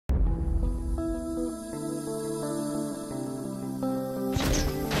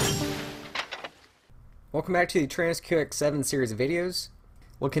Welcome back to the Taranis Q X7 series of videos.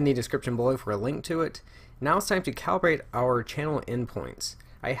 Look in the description below for a link to it. Now it's time to calibrate our channel endpoints.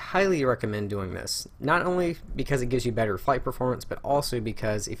 I highly recommend doing this, not only because it gives you better flight performance, but also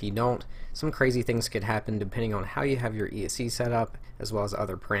because if you don't, some crazy things could happen depending on how you have your ESC set up, as well as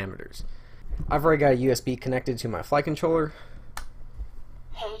other parameters. I've already got a USB connected to my flight controller.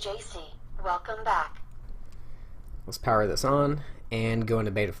 Hey JC, welcome back. Let's power this on and go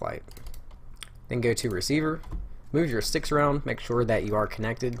into beta flight. Then go to receiver, move your sticks around, make sure that you are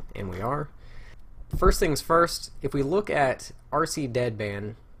connected, and we are. First things first, if we look at RC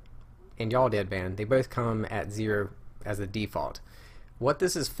deadband and yaw deadband, they both come at 0 as the default. What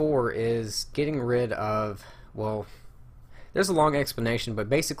this is for is getting rid of, well, there's a long explanation, but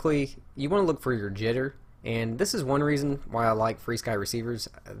basically you want to look for your jitter, and this is one reason why I like FrSky receivers.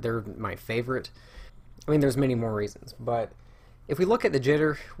 They're my favorite. I mean, there's many more reasons, but if we look at the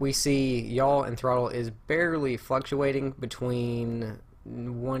jitter, we see yaw and throttle is barely fluctuating between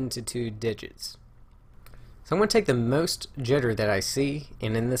 1 to 2 digits. So I'm going to take the most jitter that I see,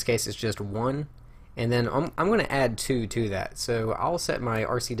 and in this case it's just 1, and then I'm going to add 2 to that. So I'll set my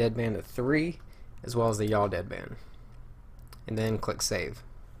RC deadband to 3 as well as the yaw deadband, and then click save.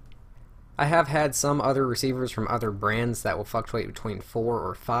 I have had some other receivers from other brands that will fluctuate between 4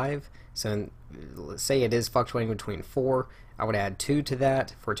 or 5, so let's say it is fluctuating between 4, I would add 2 to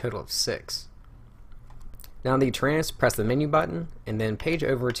that for a total of 6. Now on the Taranis, press the menu button and then page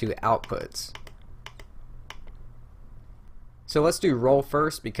over to outputs. So let's do roll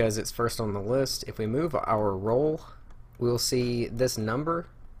first because it's first on the list. If we move our roll, we'll see this number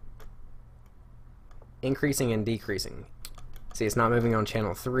increasing and decreasing. See, it's not moving on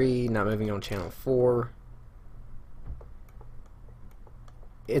channel 3, not moving on channel 4.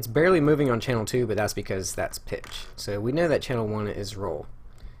 It's barely moving on channel 2, but that's because that's pitch. So we know that channel 1 is roll.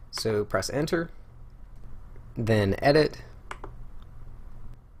 So press enter, then edit.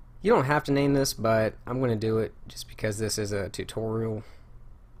 You don't have to name this, but I'm going to do it just because this is a tutorial.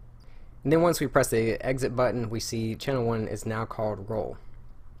 And then once we press the exit button, we see channel 1 is now called roll.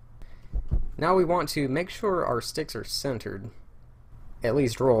 Now we want to make sure our sticks are centered, at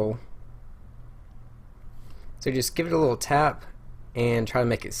least roll. So just give it a little tap and try to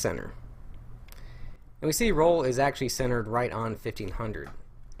make it center. And we see roll is actually centered right on 1500,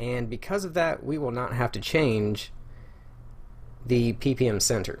 and because of that we will not have to change the ppm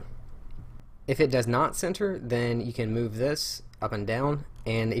center. If it does not center, then you can move this up and down,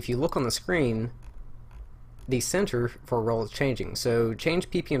 and if you look on the screen, the center for roll is changing. So change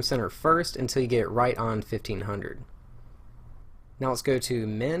ppm center first until you get it right on 1500. Now let's go to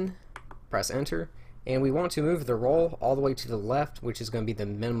min, press enter, and we want to move the roll all the way to the left, which is going to be the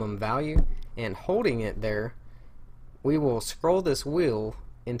minimum value, and holding it there we will scroll this wheel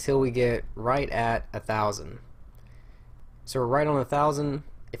until we get right at 1000. So we're right on 1000.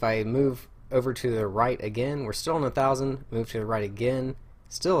 If I move over to the right again, we're still on 1000, move to the right again,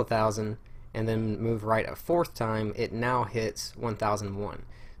 still 1000, and then move right a fourth time, it now hits 1001.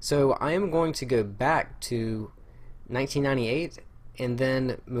 So I am going to go back to 1998 and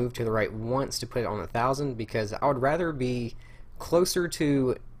then move to the right once to put it on 1000, because I would rather be closer to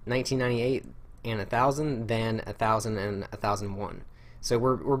 1998 and 1000 than 1000 and 1001. So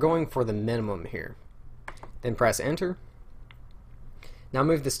we're going for the minimum here. Then press enter. Now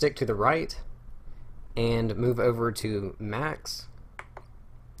move the stick to the right and move over to max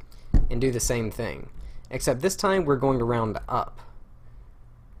and do the same thing, except this time we're going to round up.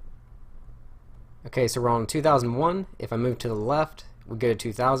 Okay, so we're on 2001. If I move to the left, we go to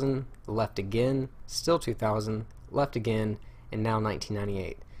 2000, left again, still 2000, left again, and now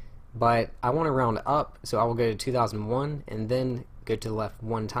 1998. But I want to round up, so I will go to 2001 and then go to the left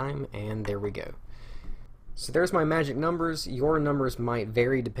one time, and there we go. So there's my magic numbers. Your numbers might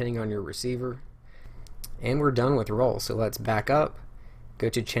vary depending on your receiver. And we're done with roll. So let's back up, go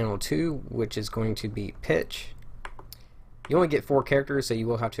to channel 2, which is going to be pitch. You only get 4 characters, so you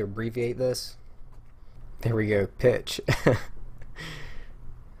will have to abbreviate this. There we go, pitch.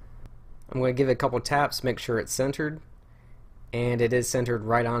 I'm going to give it a couple taps, make sure it's centered, and it is centered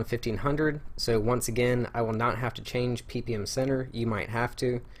right on 1500. So once again, I will not have to change ppm center. You might have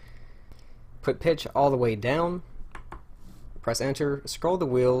to. Put pitch all the way down, press enter, scroll the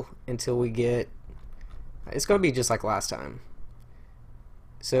wheel until we get, it's going to be just like last time.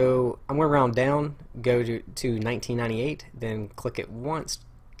 So I'm going to round down, go to 1998, then click it once,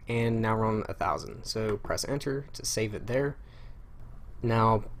 and now we're on 1000. So press enter to save it there.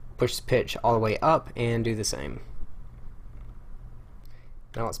 Now push the pitch all the way up and do the same.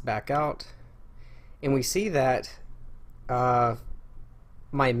 Now let's back out, and we see that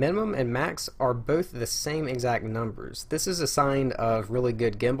my minimum and max are both the same exact numbers. This is a sign of really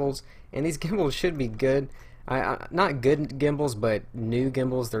good gimbals, and these gimbals should be good. Not good gimbals, but new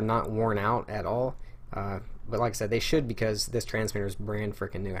gimbals. They're not worn out at all. But like I said, they should, because this transmitter is brand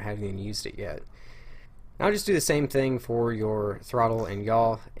freaking new. I haven't even used it yet. Now I'll just do the same thing for your throttle and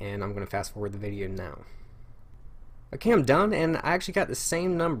yaw, and I'm going to fast forward the video now. Okay, I'm done, and I actually got the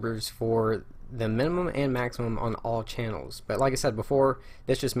same numbers for the minimum and maximum on all channels. But like I said before,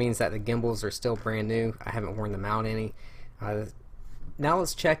 this just means that the gimbals are still brand new. I haven't worn them out any. Now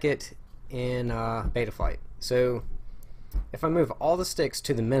let's check it in Betaflight. So if I move all the sticks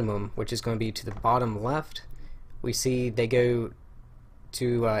to the minimum, which is going to be to the bottom left, we see they go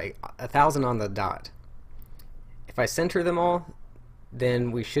to 1,000 on the dot. If I center them all,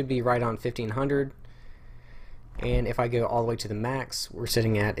 then we should be right on 1,500. And if I go all the way to the max, we're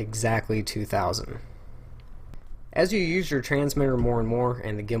sitting at exactly 2,000. As you use your transmitter more and more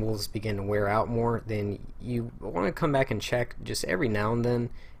and the gimbals begin to wear out more, then you want to come back and check just every now and then,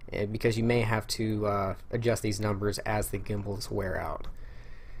 because you may have to adjust these numbers as the gimbals wear out.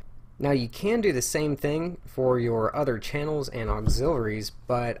 Now you can do the same thing for your other channels and auxiliaries,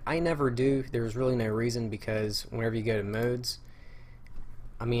 but I never do. There's really no reason, because whenever you go to modes,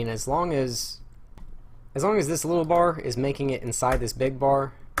 I mean, as long as this little bar is making it inside this big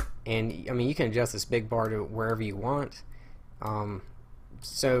bar, and I mean, you can adjust this big bar to wherever you want.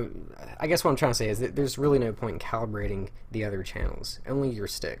 So I guess what I'm trying to say is that there's really no point in calibrating the other channels, only your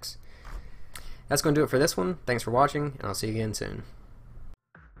sticks. That's going to do it for this one. Thanks for watching, and I'll see you again soon.